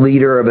 I'm a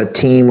leader of a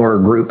team or a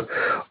group.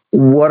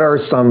 What are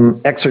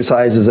some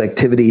exercises,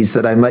 activities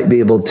that I might be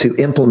able to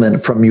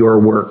implement from your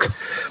work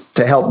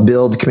to help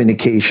build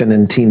communication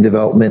and team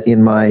development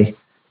in my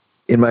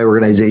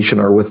organization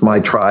or with my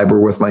tribe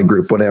or with my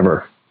group,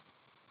 whatever?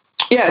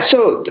 Yeah,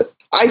 so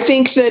I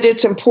think that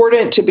it's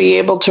important to be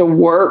able to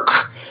work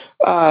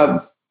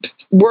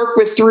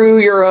through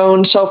your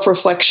own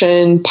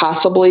self-reflection,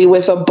 possibly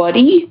with a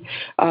buddy.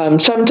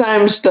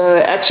 Sometimes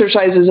the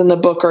exercises in the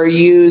book are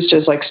used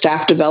as like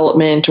staff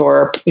development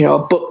or, a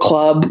book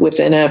club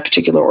within a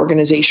particular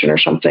organization or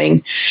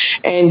something.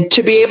 And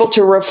to be able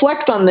to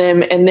reflect on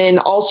them, and then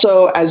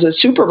also as a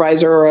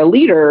supervisor or a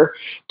leader,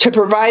 to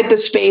provide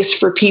the space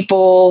for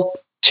people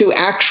to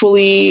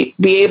actually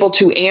be able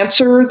to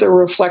answer the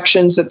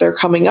reflections that they're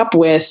coming up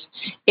with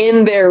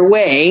in their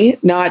way,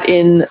 not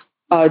in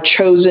a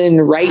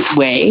chosen right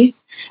way,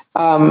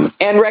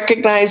 and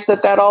recognize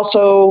that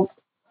also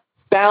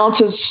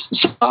balances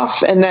stuff,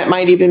 and that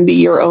might even be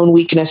your own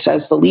weakness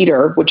as the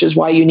leader, which is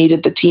why you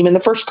needed the team in the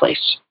first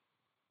place.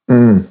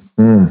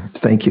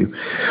 Thank you.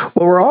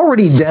 Well, we're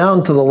already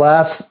down to the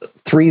last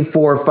 3,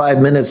 4, 5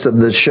 minutes of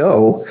the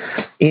show,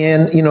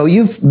 and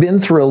you've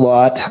been through a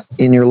lot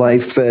in your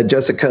life,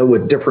 Jessica,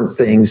 with different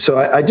things. So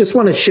I just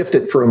want to shift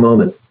it for a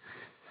moment.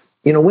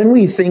 When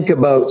we think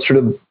about sort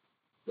of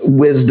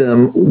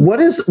wisdom, what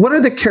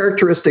are the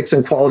characteristics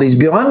and qualities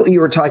beyond what you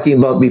were talking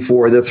about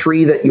before, the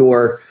 3 that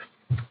your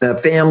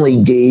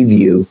family gave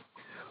you?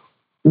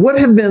 What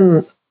have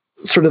been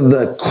sort of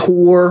the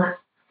core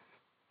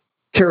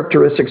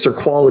characteristics or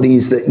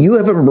qualities that you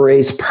have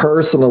embraced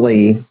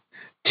personally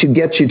to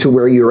get you to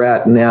where you're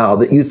at now,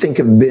 that you think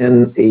have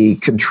been a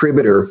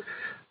contributor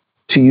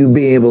to you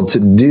being able to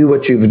do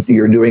what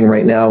you're doing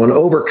right now and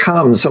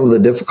overcome some of the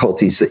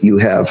difficulties that you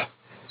have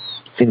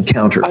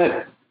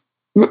encountered?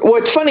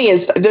 What's funny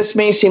is this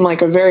may seem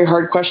like a very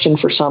hard question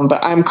for some,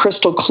 but I'm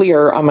crystal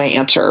clear on my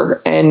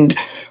answer. And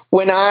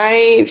when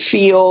I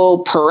feel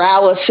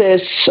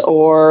paralysis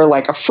or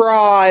like a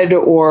fraud,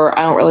 or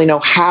I don't really know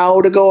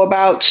how to go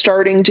about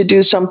starting to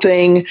do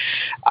something,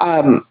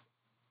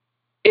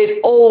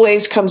 it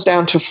always comes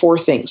down to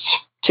 4 things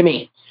to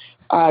me: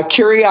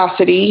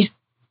 curiosity,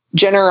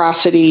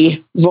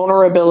 generosity,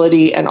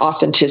 vulnerability, and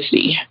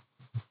authenticity.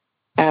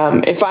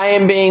 If I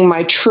am being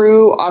my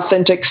true,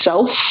 authentic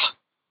self,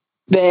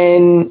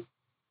 then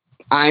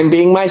I'm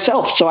being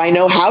myself. So I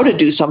know how to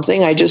do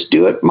something. I just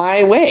do it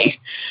my way.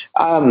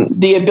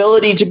 The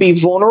ability to be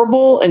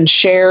vulnerable and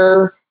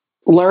share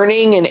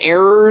learning and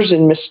errors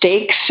and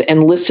mistakes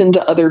and listen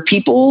to other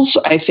people's,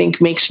 I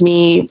think makes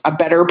me a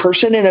better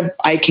person, and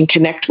I can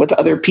connect with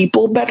other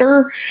people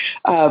better.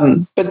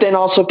 But then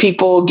also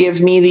people give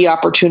me the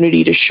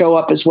opportunity to show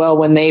up as well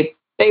when they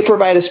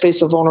provide a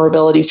space of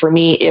vulnerability for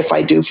me if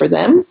I do for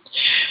them.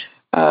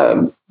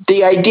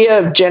 The idea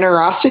of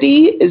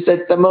generosity is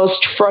that the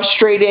most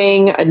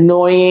frustrating,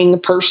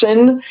 annoying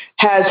person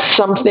has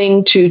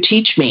something to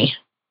teach me.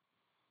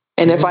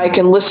 And if I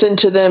can listen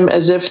to them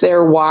as if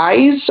they're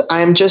wise,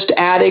 I'm just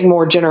adding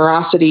more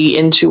generosity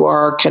into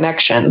our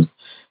connection,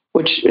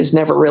 which is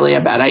never really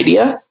a bad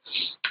idea.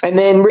 And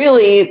then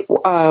really,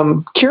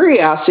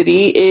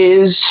 curiosity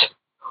is,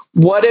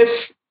 what if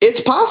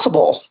it's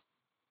possible?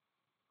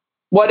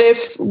 What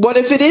if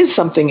it is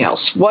something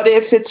else? What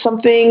if it's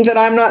something that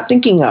I'm not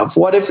thinking of?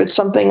 What if it's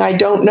something I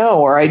don't know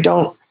or I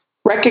don't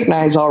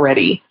recognize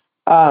already?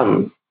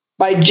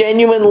 By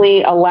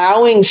genuinely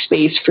allowing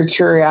space for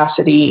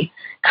curiosity,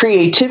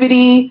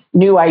 creativity,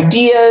 new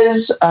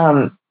ideas,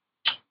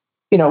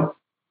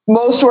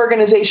 most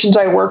organizations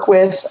I work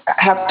with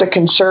have to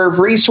conserve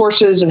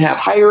resources and have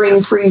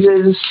hiring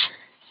freezes,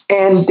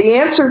 and the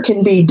answer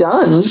can be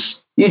done.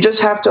 You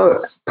just have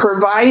to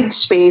provide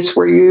space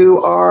where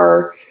you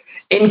are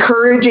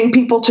encouraging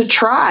people to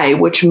try,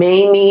 which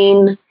may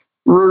mean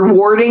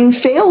rewarding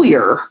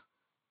failure.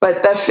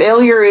 But that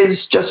failure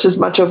is just as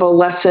much of a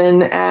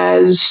lesson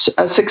as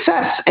a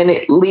success, and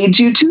it leads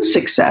you to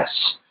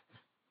success.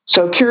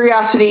 So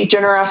curiosity,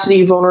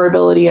 generosity,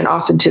 vulnerability, and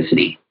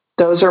authenticity.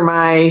 Those are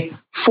my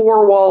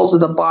 4 walls of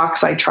the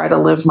box I try to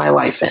live my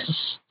life in.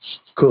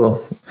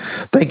 Cool.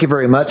 Thank you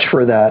very much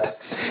for that.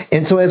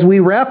 And so as we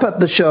wrap up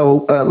the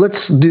show,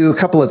 let's do a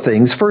couple of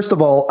things. First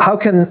of all, how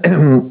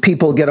can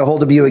people get a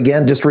hold of you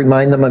again? Just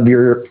remind them of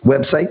your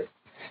website.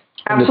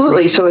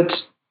 Absolutely. So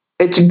it's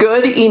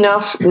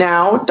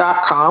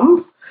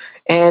goodenoughnow.com.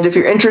 And if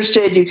you're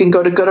interested, you can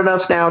go to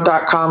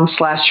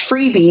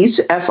goodenoughnow.com/freebies,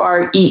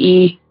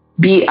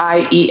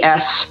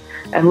 FREEBIES,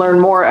 and learn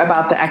more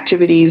about the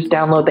activities,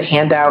 download the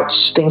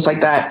handouts, things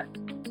like that.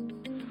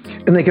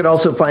 And they could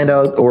also find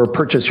out or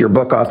purchase your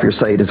book off your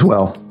site as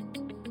well.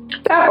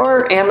 That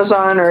or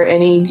Amazon or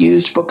any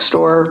used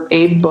bookstore,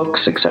 Abe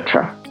Books,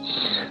 etc.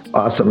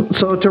 Awesome.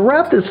 So to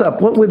wrap this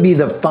up, what would be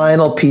the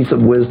final piece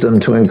of wisdom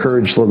to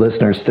encourage the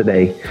listeners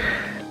today,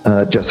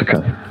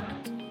 Jessica?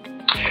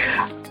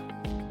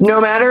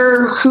 No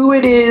matter who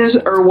it is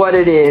or what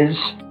it is,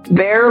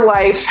 their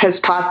life has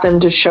taught them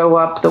to show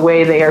up the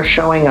way they are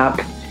showing up.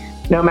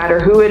 No matter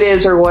who it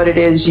is or what it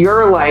is,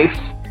 your life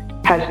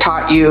has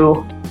taught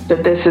you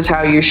that this is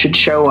how you should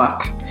show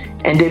up.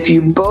 And if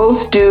you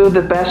both do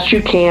the best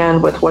you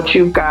can with what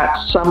you've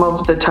got some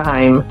of the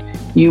time,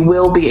 you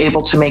will be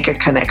able to make a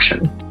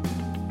connection.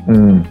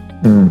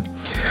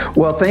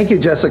 Well, thank you,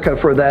 Jessica,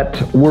 for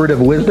that word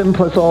of wisdom,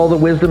 plus all the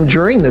wisdom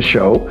during the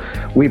show.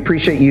 We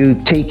appreciate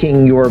you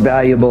taking your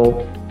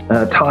valuable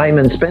time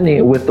and spending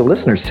it with the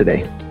listeners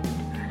today.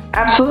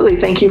 Absolutely.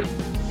 Thank you.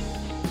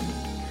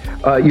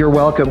 You're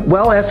welcome.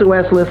 Well,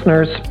 SOS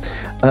listeners,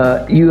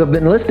 you have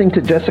been listening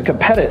to Jessica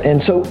Pettit.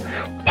 And so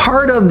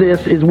part of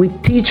this is we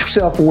teach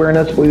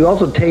self-awareness, but we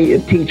also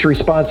teach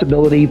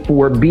responsibility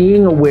for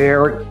being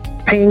aware,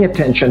 paying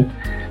attention.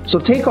 So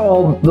take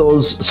all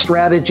those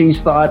strategies,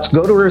 thoughts,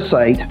 go to her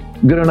site,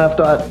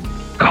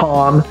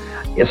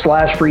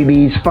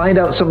 goodenough.com/freebies, find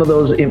out some of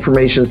those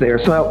informations there.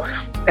 So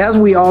as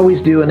we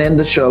always do and end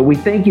the show, we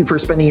thank you for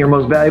spending your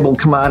most valuable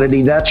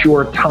commodity. That's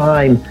your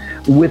time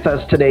with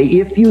us today.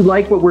 If you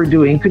like what we're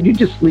doing, could you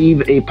just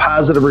leave a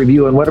positive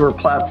review on whatever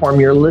platform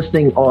you're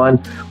listening on,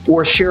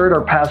 or share it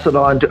or pass it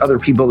on to other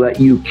people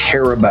that you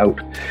care about.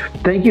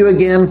 Thank you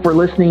again for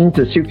listening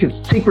to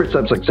Secrets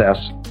of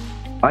Success.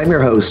 I'm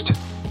your host,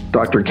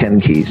 Dr. Ken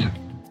Keys.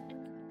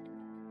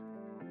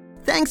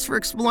 Thanks for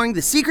exploring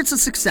the secrets of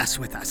success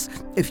with us.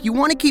 If you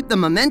want to keep the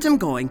momentum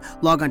going,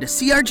 log on to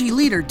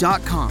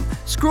crgleader.com.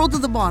 Scroll to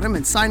the bottom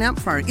and sign up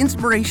for our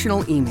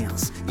inspirational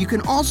emails. You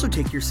can also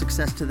take your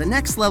success to the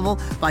next level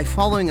by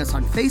following us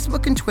on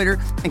Facebook and Twitter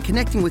and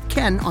connecting with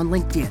Ken on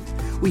LinkedIn.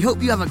 We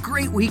hope you have a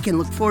great week and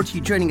look forward to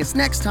you joining us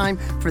next time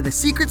for the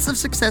Secrets of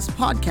Success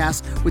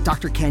podcast with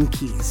Dr. Ken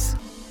Keys.